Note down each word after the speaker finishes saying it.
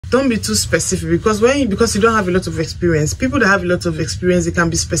don't be too specific, because because you don't have a lot of experience. People that have a lot of experience, they can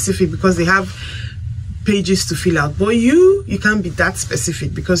be specific because they have pages to fill out, but you can't be that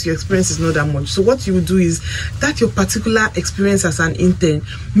specific because your experience is not that much. So what you will do is that your particular experience as an intern,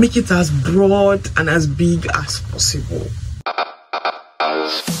 make it as broad and as big as possible.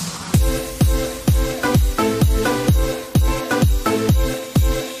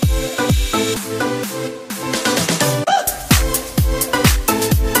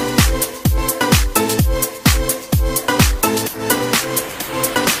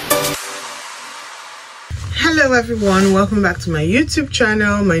 Hello everyone, welcome back to my YouTube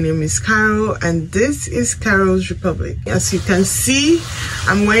channel. My name is Carol and this is Carol's Republic. As you can see,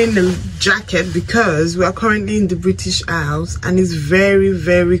 I'm wearing a jacket because we are currently in the British Isles and it's very,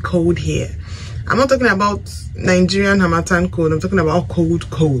 very cold here. I'm not talking about Nigerian Harmattan cold, I'm talking about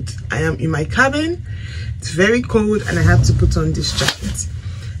cold. I am in my cabin, it's very cold and I have to put on this jacket.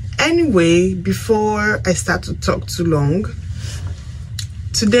 Anyway, before I start to talk too long,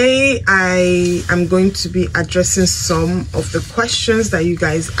 today I am going to be addressing some of the questions that you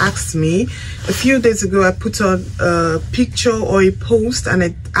guys asked me. A few days ago, I put on a picture or a post and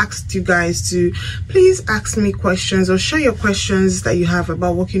I asked you guys to please ask me questions or share your questions that you have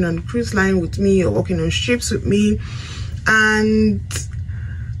about working on a cruise line with me or working on ships with me. And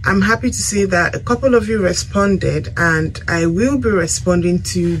I'm happy to say that a couple of you responded and I will be responding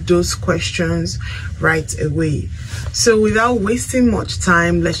to those questions right away. So without wasting much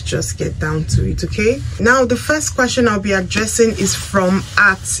time, let's just get down to it, okay? Now, the first question I'll be addressing is from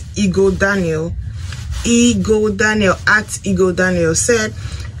 @EgoDaniel. @EgoDaniel said,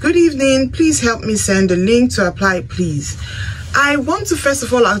 "Good evening, please help me send a link to apply, please." I want to first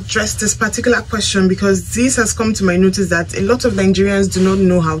of all address this particular question because this has come to my notice that a lot of Nigerians do not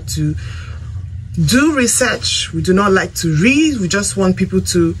know how to do research. We do not like to read. We just want people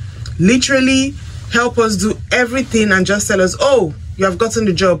to literally help us do everything and just tell us, oh, you have gotten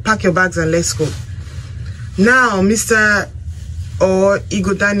the job, pack your bags and let's go. Now, Mr. or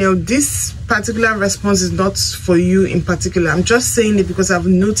EgoDaniel, this particular response is not for you in particular. I'm just saying it because I've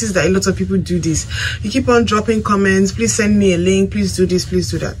noticed that a lot of people do this. You keep on dropping comments, please send me a link, please do this, please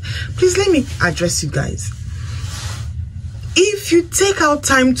do that. Please let me address you guys. If you take out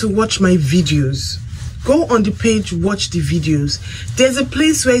time to watch my videos, go on the page, watch the videos. There's a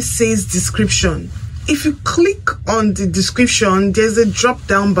place where it says description. If you click on the description, there's a drop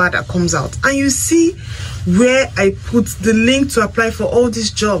down bar that comes out and you see where I put the link to apply for all these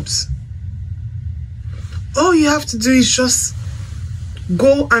jobs. All you have to do is just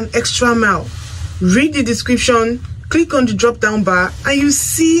go an extra mile, read the description, click on the drop down bar and you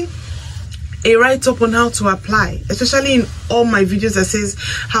see a write-up on how to apply, especially in all my videos that says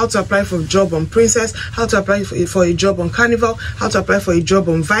how to apply for a job on Princess, how to apply for a job on Carnival, how to apply for a job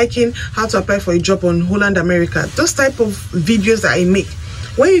on Viking, how to apply for a job on Holland America. Those type of videos that I make.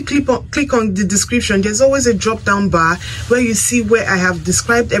 When you click on the description, there's always a drop-down bar where you see where I have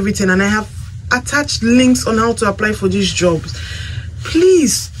described everything and I have attached links on how to apply for these jobs.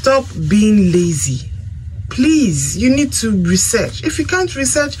 Please stop being lazy. Please, you need to research. If you can't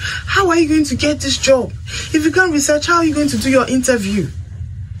research, how are you going to get this job? If you can't research, how are you going to do your interview?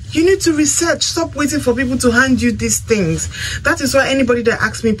 You need to research. Stop waiting for people to hand you these things. That is why anybody that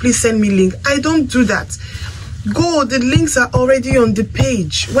asks me, please send me link, I don't do that. Go, the links are already on the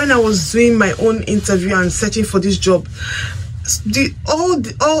page. When I was doing my own interview and searching for this job, the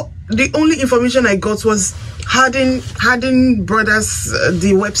only information I got was Harding Brothers,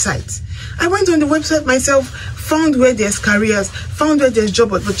 the website. I went on the website myself, found where there's careers, found where there's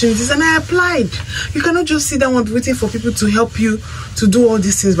job opportunities, and I applied. You cannot just sit down and be waiting for people to help you to do all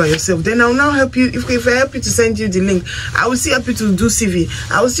these things by yourself. Then I'll now help you. If I help you to send you the link, I will still help you to do CV.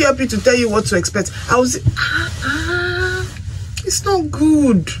 I will still help you to tell you what to expect. I will say, it's not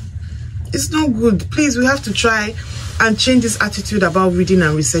good. It's not good. Please, we have to try and change this attitude about reading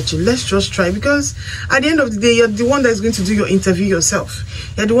and researching. Let's just try, because at the end of the day, you're the one that's going to do your interview yourself.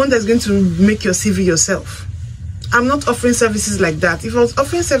 You're the one that's going to make your CV yourself. I'm not offering services like that. If I was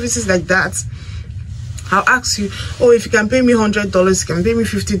offering services like that, I'll ask you, oh, if you can pay me $100, you can pay me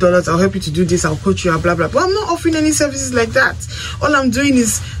 $50, I'll help you to do this, I'll coach you, blah, blah. But I'm not offering any services like that. All I'm doing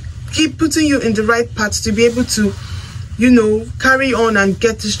is keep putting you in the right path to be able to, you know, carry on and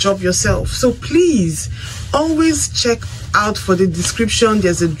get this job yourself. So please, always check out for the description.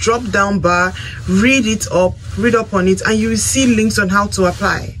 There's a drop down bar. Read up on it, and you will see links on how to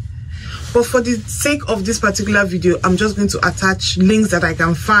apply. But for the sake of this particular video, I'm just going to attach links that I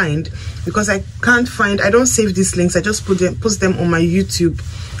can find, because I don't save these links. I just post them on my YouTube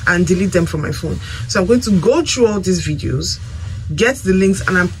and delete them from my phone. So I'm going to go through all these videos, get the links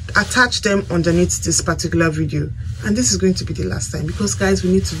and attach them underneath this particular video. And this is going to be the last time, because guys,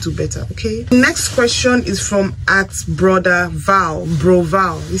 we need to do better. Okay, next question is from bro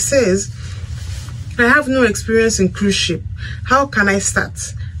Val. He says, I have no experience in cruise ship. How can I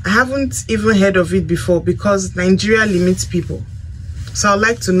start? I haven't even heard of it before because Nigeria limits people. So I'd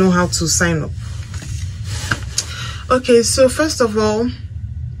like to know how to sign up. Okay, so first of all,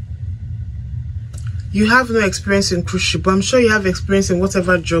 you have no experience in cruise ship, but I'm sure you have experience in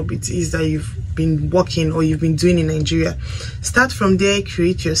whatever job it is that you've been working or you've been doing in Nigeria. Start from there,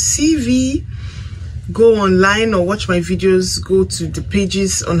 create your CV, go online or watch my videos, go to the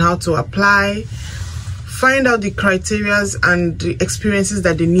pages on how to apply, find out the criterias and the experiences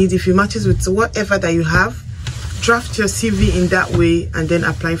that they need. If it matches with whatever that you have, draft your CV in that way and then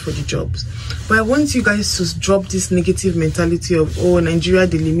apply for the jobs. But I want you guys to drop this negative mentality of, oh, Nigeria,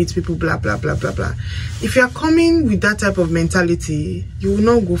 they limit people, blah, blah, blah, blah, blah. If you are coming with that type of mentality, you will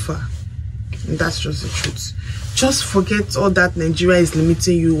not go far. And that's just the truth. Just forget all that Nigeria is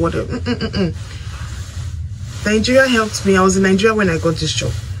limiting you, whatever. Nigeria helped me. I was in Nigeria when I got this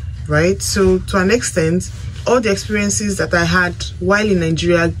job, right? So to an extent, all the experiences that I had while in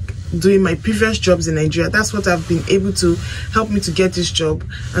Nigeria, doing my previous jobs in Nigeria, that's what I've been able to help me to get this job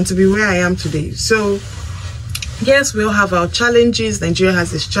and to be where I am today. So yes, we all have our challenges. Nigeria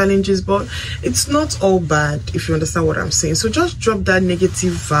has its challenges, but it's not all bad, if you understand what I'm saying. So just drop that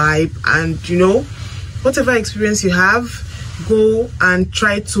negative vibe and, you know, whatever experience you have, go and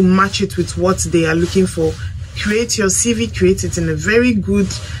try to match it with what they are looking for. Create your CV, create it in a very good,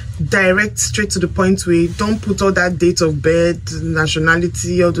 direct, straight to the point way. Don't put all that date of birth,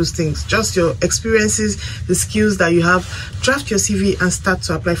 nationality, all those things. Just your experiences, the skills that you have. Draft your CV and start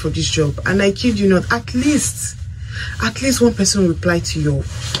to apply for this job. And I kid you not, at least one person will reply to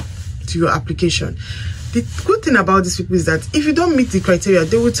your application. The good thing about these people is that if you don't meet the criteria,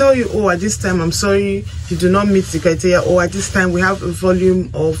 they will tell you, oh, at this time, I'm sorry, you do not meet the criteria, or at this time, we have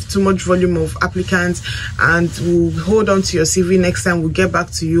too much volume of applicants, and we'll hold on to your CV. Next time, we'll get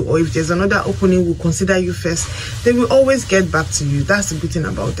back to you, or if there's another opening, we'll consider you first. They will always get back to you. That's the good thing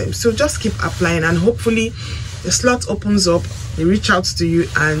about them. So just keep applying, and hopefully the slot opens up, they reach out to you,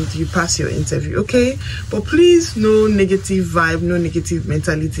 and you pass your interview, okay? But please, no negative vibe, no negative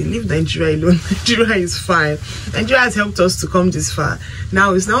mentality. Leave Nigeria alone. Nigeria is fine. Nigeria has helped us to come this far.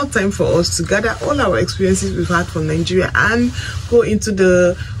 Now it's now time for us to gather all our experiences we've had from Nigeria and go into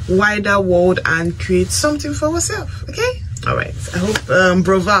the wider world and create something for ourselves, okay? All right, I hope,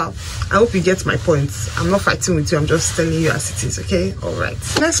 bro Val, I hope you get my points. I'm not fighting with you, I'm just telling you as it is, okay? All right.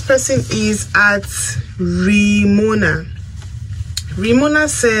 Next person is at Ramona. Ramona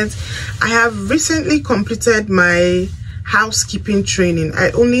said, I have recently completed my housekeeping training.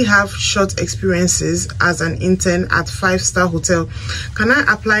 I only have short experiences as an intern at 5-star hotel. Can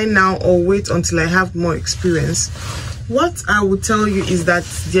I apply now or wait until I have more experience? What I will tell you is that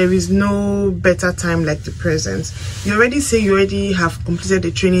there is no better time like the present. You already say you already have completed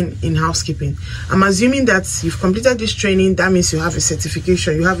the training in housekeeping. I'm assuming that you've completed this training. That means you have a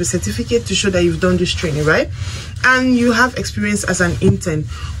certification. You have a certificate to show that you've done this training, right? And you have experience as an intern.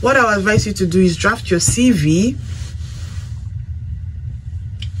 What I would advise you to do is draft your CV,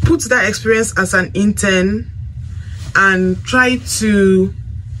 put that experience as an intern, and try to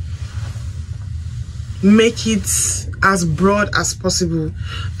make it as broad as possible.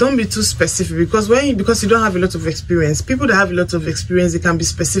 Don't be too specific, because because you don't have a lot of experience. People that have a lot of experience, they can be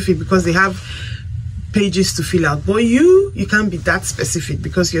specific because they have pages to fill out, but you can't be that specific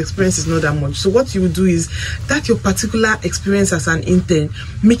because your experience is not that much. So what you will do is that your particular experience as an intern,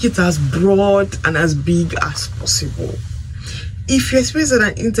 make it as broad and as big as possible. If your experience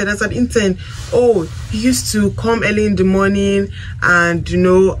as an intern, oh, you used to come early in the morning and, you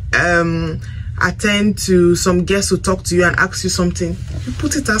know, attend to some guests who talk to you and ask you something, you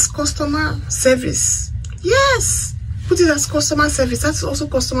put it as customer service. Yes, put it as customer service. That's also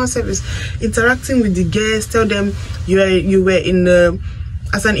customer service. Interacting with the guests. Tell them you were in the,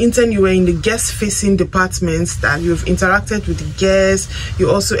 as an intern, you were in the guest facing departments, that you've interacted with the guests. You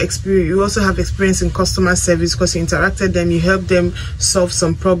also have experience in customer service because you interacted them, you helped them solve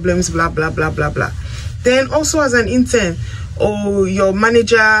some problems, blah blah blah blah blah. Then also as an intern, or your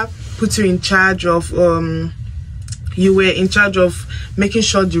manager put you in charge of you were in charge of making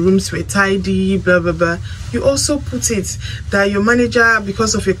sure the rooms were tidy, blah blah blah. You also put it that your manager,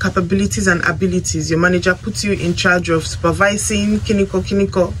 because of your capabilities and abilities, your manager puts you in charge of supervising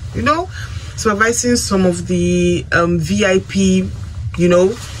kiniko, you know, supervising some of the VIP, you know,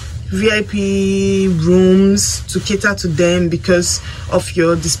 VIP rooms to cater to them because of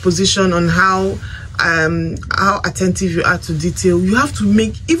your disposition on how how attentive you are to detail. You have to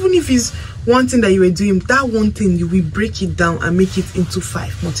make, even if it's one thing that you were doing, that one thing, you will break it down and make it into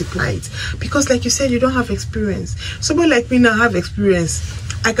 5, multiply it. Because like you said, you don't have experience. Somebody like me now have experience.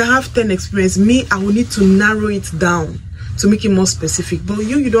 I can have 10 experience. Me, I will need to narrow it down to make it more specific. But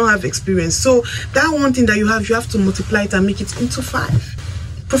you don't have experience. So that one thing that you have to multiply it and make it into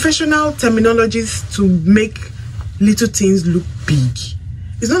 5. Professional terminologies to make little things look big.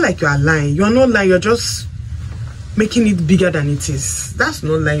 It's not like you are lying. You are not lying. You're just making it bigger than it is. That's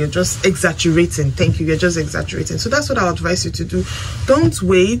not lying. You're just exaggerating. Thank you. You're just exaggerating. So that's what I would advise you to do. Don't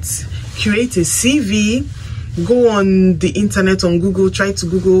wait. Create a CV. Go on the internet, on Google. Try to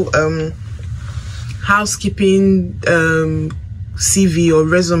Google housekeeping CV or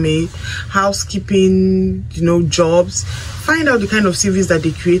resume, housekeeping, jobs. Find out the kind of CVs that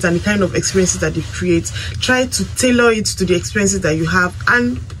they create and the kind of experiences that they create. Try to tailor it to the experiences that you have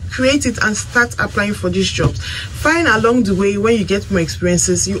and create it and start applying for these jobs. Find along the way, when you get more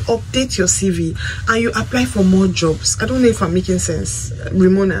experiences, you update your CV and you apply for more jobs. I don't know if I'm making sense.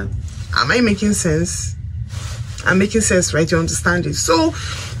 Ramona, am I making sense? I'm making sense, right? You understand it? So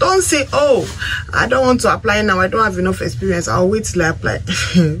don't say, oh, I don't want to apply now. I don't have enough experience. I'll wait till I apply.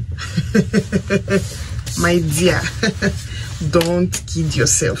 My dear, don't kid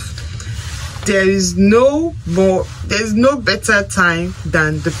yourself. There's no better time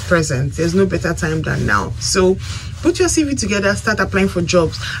than the present. There's no better time than now. So put your CV together, start applying for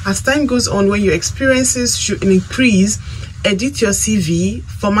jobs. As time goes on, when your experiences should increase, edit your CV,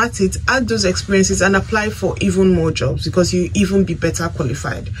 format it, add those experiences and apply for even more jobs because you even be better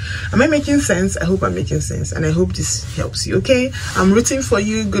qualified. Am I making sense? I hope I'm making sense and I hope this helps you, okay? I'm rooting for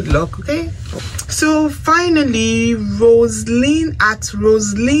you. Good luck, okay? So finally, Roslyn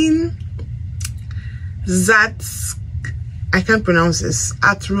Zat, I can't pronounce this,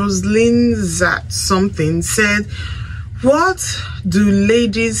 at Roslyn Zat something said, what's the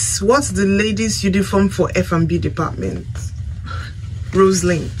ladies uniform for F&B department?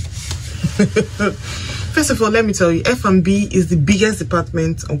 Roslyn. First of all, let me tell you, F&B is the biggest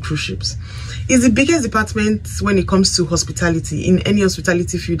department on cruise ships. It's the biggest department when it comes to hospitality, in any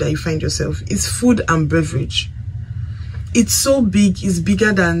hospitality field that you find yourself. It's food and beverage. It's so big, it's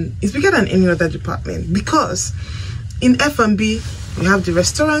bigger than any other department, because in F&B you have the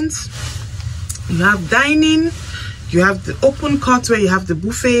restaurants, you have dining, you have the open court where you have the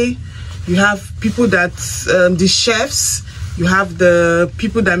buffet, you have people that the chefs, you have the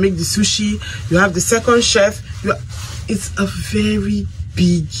people that make the sushi, you have the second chef. It's a very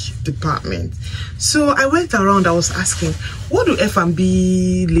big department. So I went around, I was asking, what do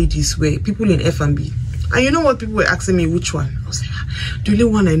F&B ladies wear, people in F&B? And you know what, people were asking me which one. I was like, the only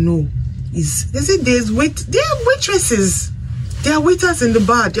one I know is, they say there are waitresses, there are waiters in the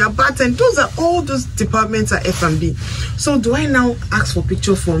bar, there are bartenders. Those are all those departments are F&B. So do I now ask for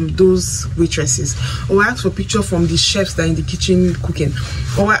picture from those waitresses, or I ask for picture from the chefs that are in the kitchen cooking,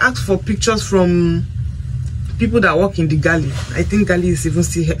 or I ask for pictures from people that work in the galley? I think galley is even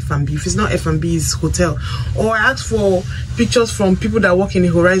still F&B. If it's not F&B, it's hotel. Or I ask for pictures from people that work in the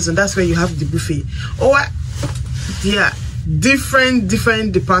Horizon. That's where you have the buffet. Or yeah, different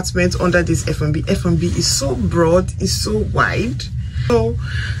departments under this F&B. F&B is so broad, it's so wide. So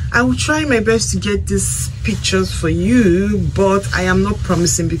I will try my best to get these pictures for you, but I am not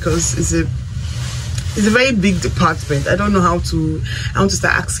promising because it's a very big department. I don't know how to. I want to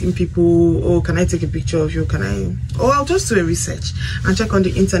start asking people, oh, can I take a picture of you? Or I'll just do a research and check on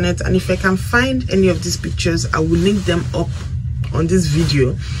the internet, and if I can find any of these pictures, I will link them up on this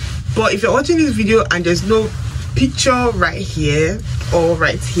video. But if you're watching this video and there's no picture right here or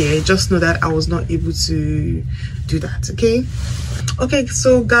right here, just know that I was not able to do that. Okay,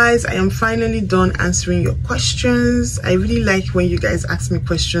 so guys, I am finally done answering your questions. I really like when you guys ask me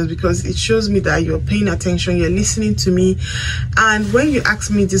questions because it shows me that you're paying attention, you're listening to me. And when you ask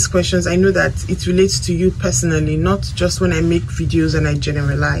me these questions, I know that it relates to you personally, not just when I make videos and I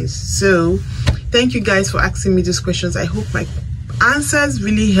generalize. So thank you guys for asking me these questions. I hope my answers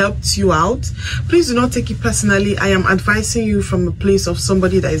really helped you out. Please do not take it personally. I am advising you from a place of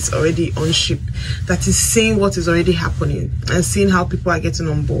somebody that is already on ship, that is seeing what is already happening and seeing how people are getting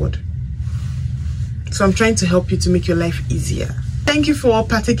on board. So I'm trying to help you to make your life easier. Thank you for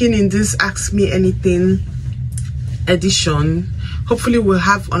partaking in this Ask Me Anything edition. Hopefully we'll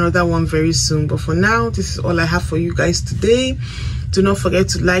have another one very soon, but for now, this is all I have for you guys today. Do not forget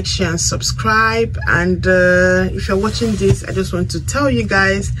to like, share and subscribe. And if you're watching this, I just want to tell you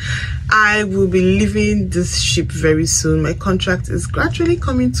guys, I will be leaving this ship very soon. My contract is gradually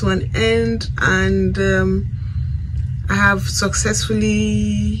coming to an end, and I have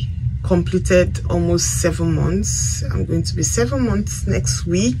successfully completed almost 7 months. I'm going to be 7 months next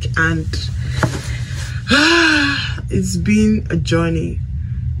week, and it's been a journey.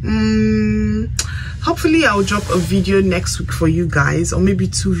 Hopefully I'll drop a video next week for you guys, or maybe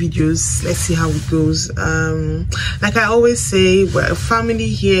 2 videos. Let's see how it goes. Like I always say, we're a family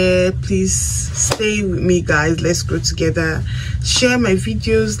here. Please stay with me, guys. Let's grow together. Share my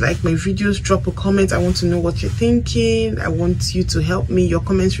videos, like my videos, drop a comment. I want to know what you're thinking. I want you to help me. Your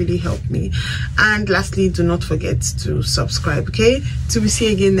comments really help me. And lastly, do not forget to subscribe. Okay, till we see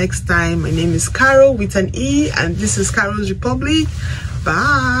you again next time. My name is Carol with an E, and this is Carol's Republic.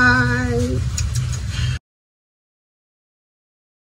 Bye.